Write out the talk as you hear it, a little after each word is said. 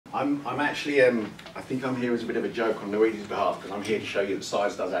I'm actually, I think I'm here as a bit of a joke on Louise's behalf, because I'm here to show you that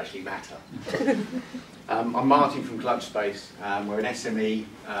size does actually matter. I'm Martin from Clutch Space. We're an SME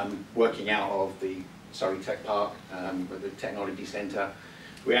working out of the Surrey Tech Park, the Technology Centre.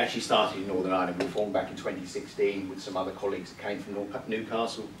 We actually started in Northern Ireland. We formed back in 2016 with some other colleagues that came from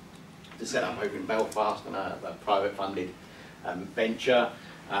Newcastle to set up over in Belfast on a private funded venture.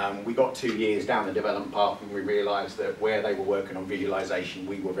 We got 2 years down the development path and we realised that where they were working on visualisation,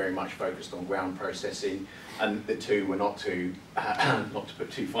 we were very much focused on ground processing, and the two were not to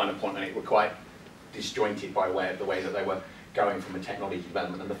put too fine a point on it, were quite disjointed by way of the way that they were going from a technology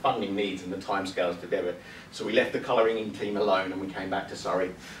development and the funding needs and the timescales to do it. So we left the colouring team alone and we came back to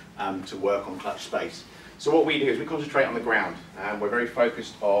Surrey to work on Clutch Space. So what we do is we concentrate on the ground. We're very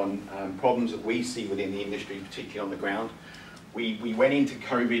focused on problems that we see within the industry, particularly on the ground. We went into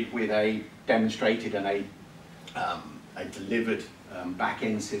COVID with a demonstrated and a delivered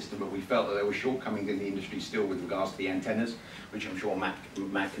back-end system, but we felt that there were shortcomings in the industry still with regards to the antennas, which I'm sure Matt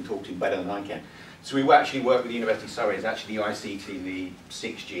can talk to better than I can. So we actually worked with the University of Surrey, it's actually the IC team, the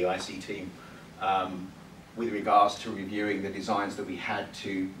 6G IC team, with regards to reviewing the designs that we had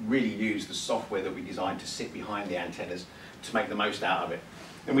to really use the software that we designed to sit behind the antennas to make the most out of it.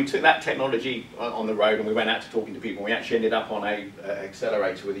 And we took that technology on the road and we went out to talking to people. We actually ended up on an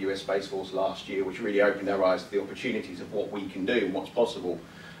accelerator with the US Space Force last year, which really opened our eyes to the opportunities of what we can do and what's possible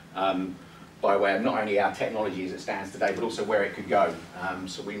by way of not only our technology as it stands today, but also where it could go.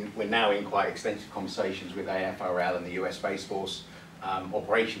 So we're now in quite extensive conversations with AFRL and the US Space Force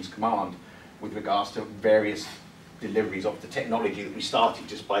Operations Command with regards to various deliveries of the technology that we started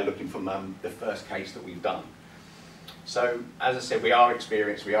just by looking from the first case that we've done. So, as I said, we are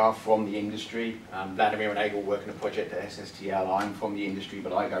experienced, we are from the industry. Vladimir and Egil work on a project at SSTL. I'm from the industry,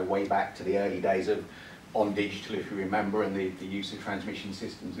 but I go way back to the early days of on digital, if you remember, and the use of transmission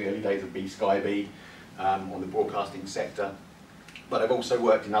systems, the early days of B-Sky-B on the broadcasting sector. But I've also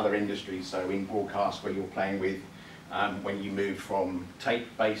worked in other industries, so in broadcast where you're playing with, when you move from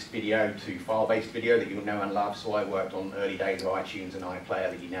tape-based video to file-based video that you'll know and love. So I worked on early days of iTunes and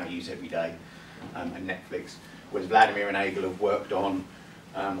iPlayer that you now use every day, and Netflix. Whereas Vladimir and Egil have worked on,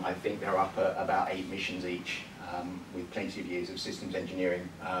 I think they're up at about 8 missions each, with plenty of years of systems engineering,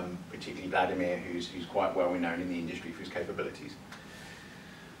 particularly Vladimir, who's quite well renowned in the industry for his capabilities.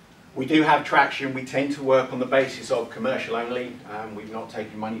 We do have traction. We tend to work on the basis of commercial only. We've not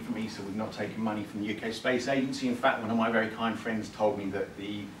taken money from ESA, we've not taken money from the UK Space Agency. In fact, one of my very kind friends told me that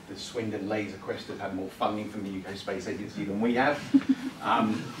the Swindon Laser Quest have had more funding from the UK Space Agency than we have.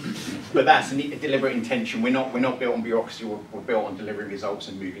 But that's a deliberate intention. We're not built on bureaucracy, we're built on delivering results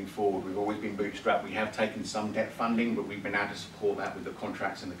and moving forward. We've always been bootstrapped. We have taken some debt funding, but we've been able to support that with the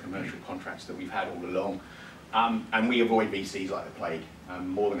contracts and the commercial contracts that we've had all along. And we avoid VCs like the plague. I'm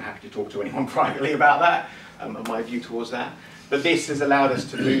more than happy to talk to anyone privately about that, and my view towards that. But this has allowed us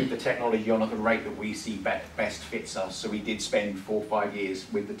to move the technology on at the rate that we see best fits us. So we did spend 4 or 5 years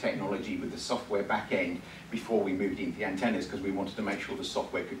with the technology, with the software back end, before we moved into the antennas, because we wanted to make sure the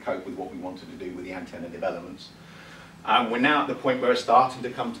software could cope with what we wanted to do with the antenna developments. We're now at the point where we're starting to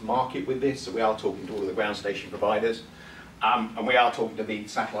come to market with this, so we are talking to all of the ground station providers. And we are talking to the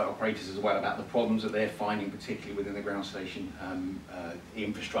satellite operators as well about the problems that they're finding, particularly within the ground station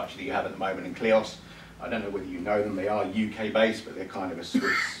infrastructure that you have at the moment in Cleos. I don't know whether you know them, they are UK based, but they're kind of a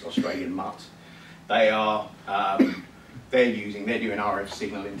Swiss Australian mutt. They are, they're doing RF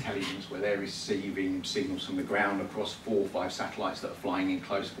signal intelligence where they're receiving signals from the ground across 4 or 5 satellites that are flying in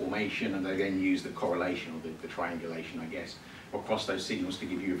close formation, and they then use the correlation or the triangulation, I guess, across those signals to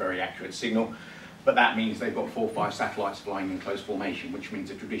give you a very accurate signal. But that means they've got 4 or 5 satellites flying in close formation, which means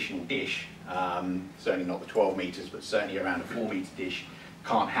a traditional dish, certainly not the 12 meters, but certainly around a 4-meter dish,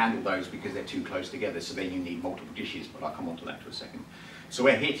 can't handle those because they're too close together, so then you need multiple dishes, but I'll come on to that for a second. So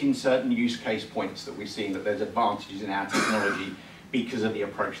we're hitting certain use case points that we're seeing that there's advantages in our technology because of the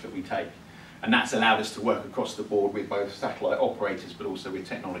approach that we take. And that's allowed us to work across the board with both satellite operators, but also with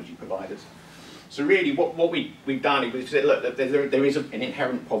technology providers. So really what we've done is we've said, look, there is an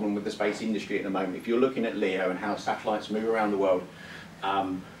inherent problem with the space industry at the moment. If you're looking at LEO and how satellites move around the world,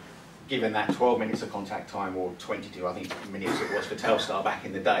 given that 12 minutes of contact time, or 22, I think, minutes it was for Telstar back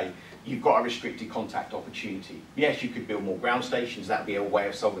in the day, you've got a restricted contact opportunity. Yes, you could build more ground stations, that'd be a way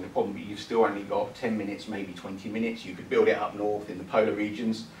of solving the problem, but you've still only got 10 minutes, maybe 20 minutes. You could build it up north in the polar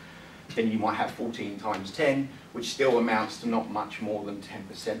regions. Then you might have 14 times 10, which still amounts to not much more than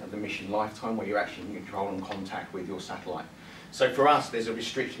 10% of the mission lifetime where you're actually in control and contact with your satellite. So for us, there's a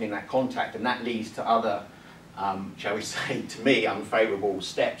restriction in that contact, and that leads to other, shall we say, to me, unfavourable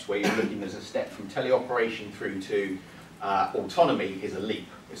steps where you're looking as a step from teleoperation through to autonomy is a leap.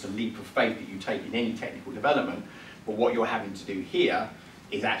 It's a leap of faith that you take in any technical development, but what you're having to do here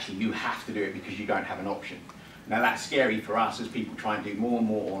is actually you have to do it because you don't have an option. Now that's scary for us as people try and do more and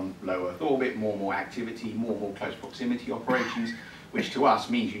more on low Earth orbit, more and more activity, more and more close proximity operations, which to us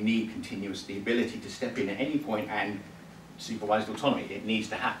means you need the ability to step in at any point and supervised autonomy. It needs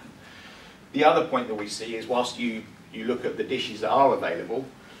to happen. The other point that we see is whilst you look at the dishes that are available,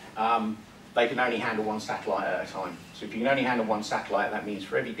 they can only handle one satellite at a time. So if you can only handle one satellite, that means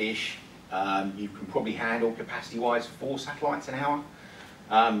for every dish, you can probably handle capacity-wise 4 satellites an hour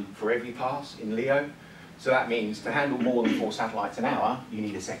for every pass in LEO. So that means to handle more than 4 satellites an hour, you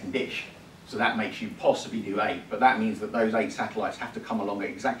need a second dish. So that makes you possibly do 8, but that means that those 8 satellites have to come along at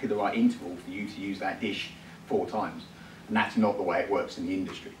exactly the right interval for you to use that dish 4 times. And that's not the way it works in the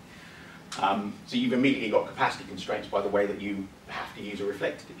industry. So you've immediately got capacity constraints by the way that you have to use a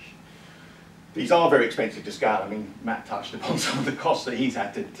reflector dish. These are very expensive to scale. I mean, Matt touched upon some of the costs that he's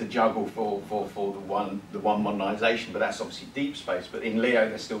had to juggle for the one modernisation, but that's obviously deep space. But in LEO,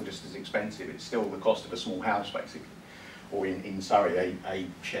 they're still just as expensive. It's still the cost of a small house, basically, or in Surrey, a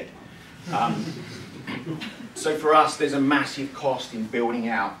shed. So for us, there's a massive cost in building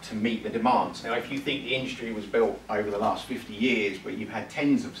out to meet the demands. Now, if you think the industry was built over the last 50 years, but you've had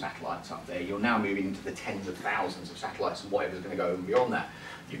tens of satellites up there, you're now moving into the tens of thousands of satellites and whatever's going to go beyond that.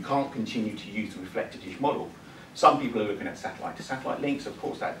 You can't continue to use the reflector dish model. Some people are looking at satellite-to-satellite links. Of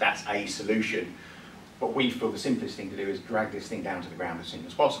course, that's a solution. But we feel the simplest thing to do is drag this thing down to the ground as soon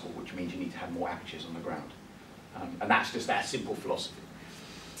as possible, which means you need to have more apertures on the ground. And that's just our simple philosophy.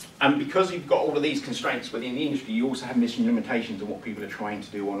 And because you've got all of these constraints within the industry, you also have mission limitations on what people are trying to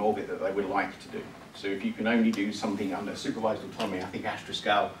do on orbit that they would like to do. So if you can only do something under supervised autonomy, I think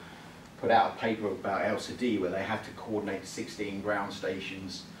Astroscale put out a paper about LCD where they had to coordinate 16 ground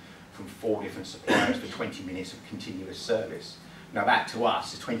stations from 4 different suppliers for 20 minutes of continuous service. Now that to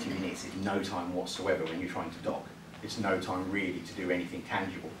us, is 20 minutes is no time whatsoever when you're trying to dock. It's no time really to do anything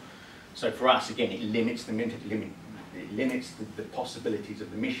tangible. So for us, again, it limits the possibilities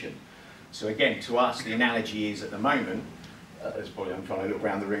of the mission. So again, to us, the analogy is at the moment, I'm trying to look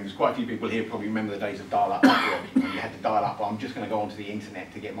around the room, there's quite a few people here probably remember the days of dial-up networking, when you had to dial up, I'm just going to go onto the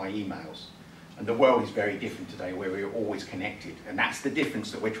internet to get my emails. And the world is very different today, where we're always connected. And that's the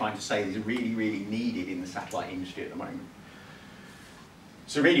difference that we're trying to say is really, really needed in the satellite industry at the moment.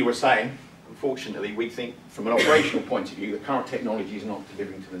 So really we're saying, unfortunately, we think from an operational point of view, the current technology is not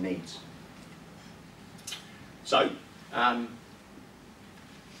delivering to the needs. So,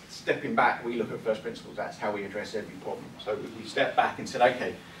 stepping back, we look at first principles. That's how we address every problem. So we step back and said,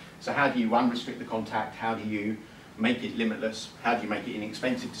 okay, so how do you unrestrict the contact? How do you make it limitless? How do you make it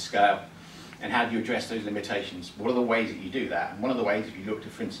inexpensive to scale? And how do you address those limitations? What are the ways that you do that? And one of the ways, if you look to,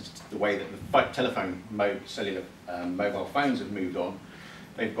 for instance, the way that the cellular mobile phones have moved on,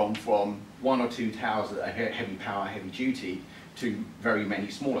 they've gone from 1 or 2 towers that are heavy power, heavy duty, to very many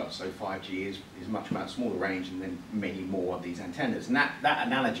smaller. So 5G is much smaller range, and then many more of these antennas. And that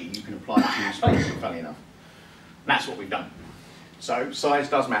analogy you can apply to space, funny enough. And that's what we've done. So size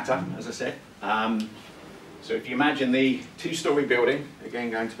does matter, as I said. So if you imagine the 2-story building, again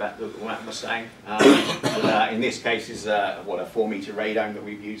going to back to what I was saying, in this case is a 4-meter radome that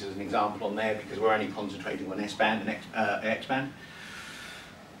we've used as an example on there because we're only concentrating on S-band and X-band.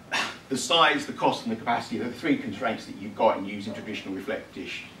 The size, the cost and the capacity are the 3 constraints that you've got in using traditional reflector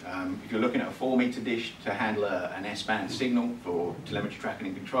dish. If you're looking at a 4-meter dish to handle an S-band signal for telemetry tracking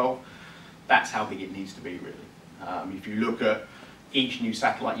and control, that's how big it needs to be really. If you look at each new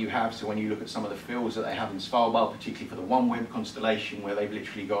satellite you have, so when you look at some of the fields that they have in Svalbard, particularly for the OneWeb constellation, where they've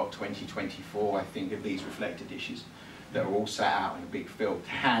literally got 24, I think, of these reflector dishes that are all sat out in a big field to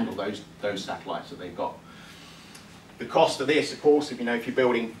handle those satellites that they've got. The cost of this, of course, if you're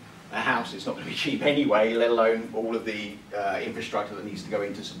building a house, it's not going to be cheap anyway, let alone all of the infrastructure that needs to go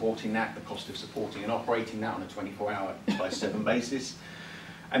into supporting that, the cost of supporting and operating that on a 24-hour/7 basis.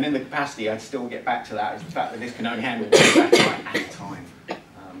 And then the capacity, I'd still get back to that, is the fact that this can only handle 1 satellite at a time,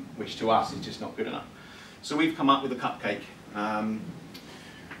 which to us is just not good enough. So we've come up with a cupcake.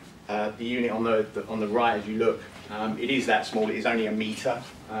 The unit on the right, as you look, it is that small. It is only 1 meter.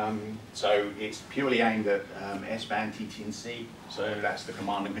 So it's purely aimed at S-band, TT&C. So that's the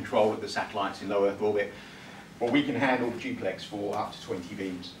command and control of the satellites in low Earth orbit. But we can handle duplex for up to 20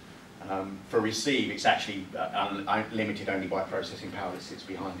 beams. For receive, it's actually limited only by processing power that sits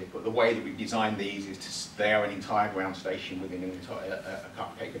behind it. But the way that we've designed these is they are an entire ground station within a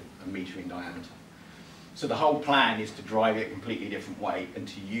cupcake of 1 meter in diameter. So the whole plan is to drive it a completely different way and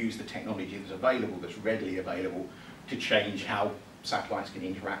to use the technology that's available, that's readily available, to change how satellites can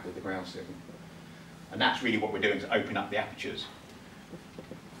interact with the ground signal. And that's really what we're doing, to open up the apertures.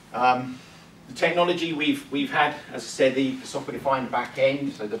 The technology we've had, as I said, the software-defined back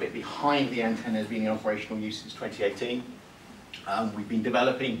end, so the bit behind the antenna has been in operational use since 2018. We've been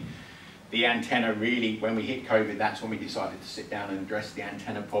developing the antenna really, when we hit COVID, that's when we decided to sit down and address the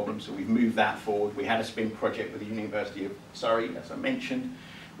antenna problem, so we've moved that forward. We had a spin project with the University of Surrey, as I mentioned,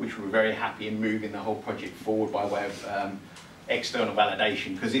 which we were very happy in moving the whole project forward by way of external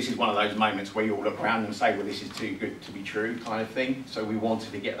validation, because this is one of those moments where you all look around and say, well, this is too good to be true, kind of thing. So we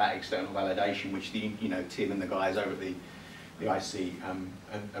wanted to get that external validation, which Tim and the guys over at the IC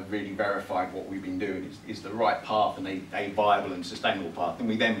have really verified what we've been doing is the right path and a viable and sustainable path. And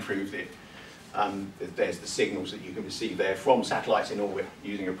we then proved it. There's the signals that you can receive there from satellites in orbit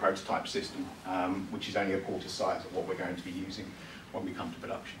using a prototype system, which is only a quarter size of what we're going to be using when we come to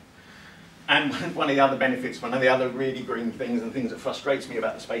production. And one of the other benefits, one of the other really green things and things that frustrates me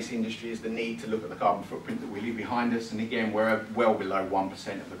about the space industry is the need to look at the carbon footprint that we leave behind us. And again, we're well below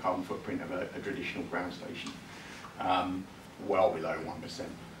 1% of the carbon footprint of a traditional ground station. Well below 1%.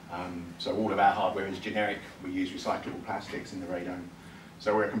 So all of our hardware is generic. We use recyclable plastics in the radome.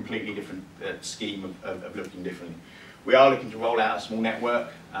 So we're a completely different scheme of looking differently. We are looking to roll out a small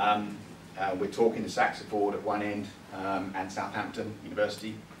network. We're talking to Saxford at one end and Southampton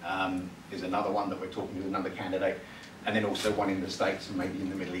University is another one that we're talking to another candidate, and then also one in the States and maybe in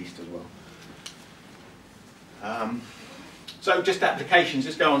the Middle East as well. So just applications,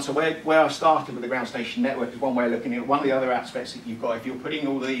 just go on. So where I started with the ground station network is one way of looking at it. One of the other aspects that you've got, if you're putting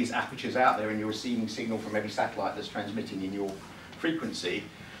all these apertures out there and you're receiving signal from every satellite that's transmitting in your frequency,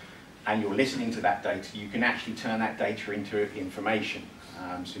 and you're listening to that data, you can actually turn that data into information.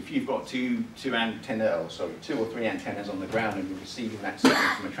 So if you've got two or three antennas on the ground and you're receiving that signal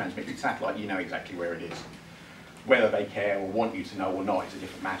from a transmitting satellite, you know exactly where it is. Whether they care or want you to know or not is a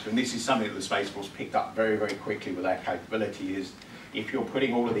different matter. And this is something that the Space Force picked up very, very quickly with our capability is if you're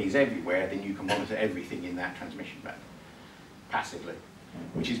putting all of these everywhere, then you can monitor everything in that transmission band passively,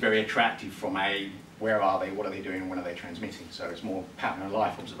 which is very attractive from a where are they, what are they doing, and when are they transmitting. So it's more pattern of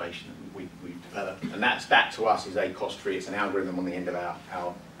life observation that we've developed. And that to us is a cost-free, it's an algorithm on the end of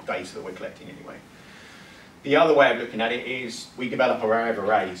our data that we're collecting anyway. The other way of looking at it is we develop array of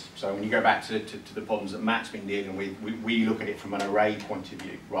arrays. So when you go back to the problems that Matt's been dealing with, we look at it from an array point of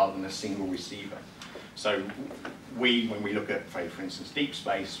view rather than a single receiver. So when we look at, for instance, deep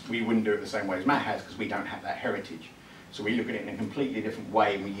space, we wouldn't do it the same way as Matt has because we don't have that heritage. So we look at it in a completely different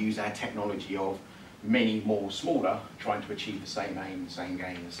way and we use our technology of many more smaller, trying to achieve the same aim, the same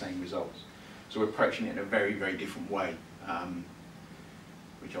gain, the same results. So we're approaching it in a very, very different way,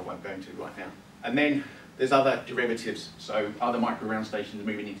 which I won't go into right now. And then there's other derivatives. So other micro ground stations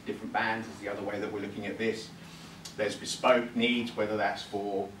moving into different bands is the other way that we're looking at this. There's bespoke needs, whether that's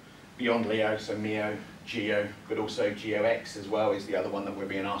for beyond LEO, so MEO, GEO, but also GEO-X as well is the other one that we're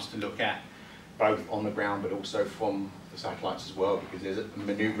being asked to look at, both on the ground but also from the satellites as well, because there's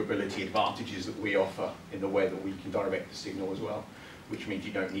maneuverability advantages that we offer in the way that we can direct the signal as well, which means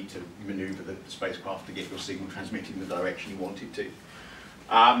you don't need to maneuver the spacecraft to get your signal transmitted in the direction you want it to.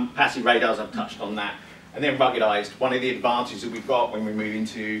 Passive radars, I've touched on that. And then ruggedized. One of the advantages that we've got when we move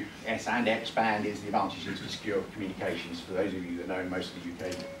into S and X band is the advantages of secure communications. For those of you that know, most of the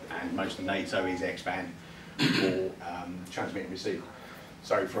UK and most of NATO is X band for transmit and receive.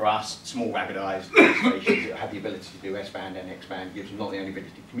 So for us, small ruggedized stations that have the ability to do S-band and X-band gives them not the only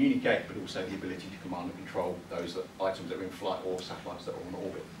ability to communicate, but also the ability to command and control those items that are in flight or satellites that are on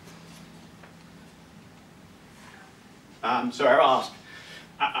orbit. So our ask,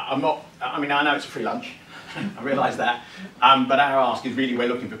 I know it's a free lunch, I realise that, but our ask is really we're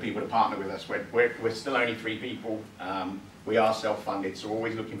looking for people to partner with us. We're still only 3 people. We are self-funded, so we're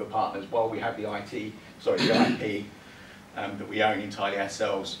always looking for partners. While we have the IP, that we own entirely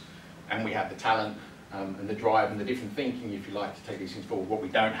ourselves, and we have the talent and the drive and the different thinking, if you like, to take these things forward. What we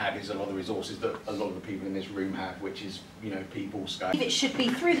don't have is a lot of the resources that a lot of the people in this room have, which is, people, scale. It should be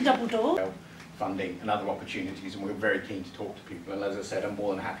through the double door. Funding and other opportunities, and we're very keen to talk to people. And as I said, I'm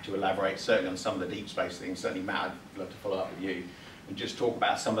more than happy to elaborate, certainly on some of the deep space things. Certainly, Matt, I'd love to follow up with you and just talk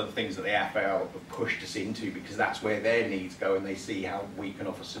about some of the things that the FAO have pushed us into, because that's where their needs go, and they see how we can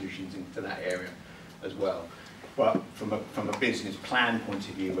offer solutions into that area as well. But from a business plan point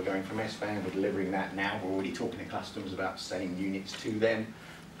of view, we're going from S-band, we're delivering that now. We're already talking to customers about selling units to them.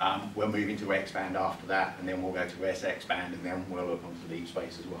 We're moving to X-band after that, and then we'll go to SX-band, and then we'll look onto deep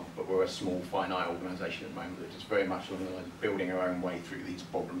space as well. But we're a small, finite organisation at the moment that's just very much building our own way through these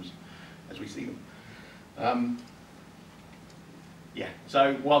problems as we see them. Yeah,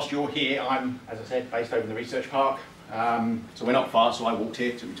 so whilst you're here, I'm, as I said, based over in the research park. So we're not far, so I walked here,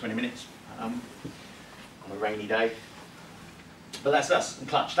 it took me 20 minutes. On a rainy day. But that's us, and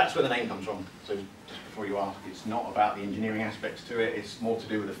clutch, that's where the name comes from. So just before you ask, it's not about the engineering aspects to it, it's more to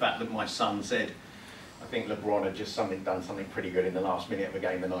do with the fact that my son said, I think LeBron had just done something pretty good in the last minute of a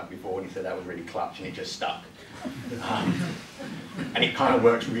game the night before, and he said that was really clutch, and it just stuck. And it kind of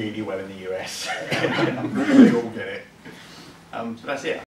works really well in the US. They all get it. So that's it.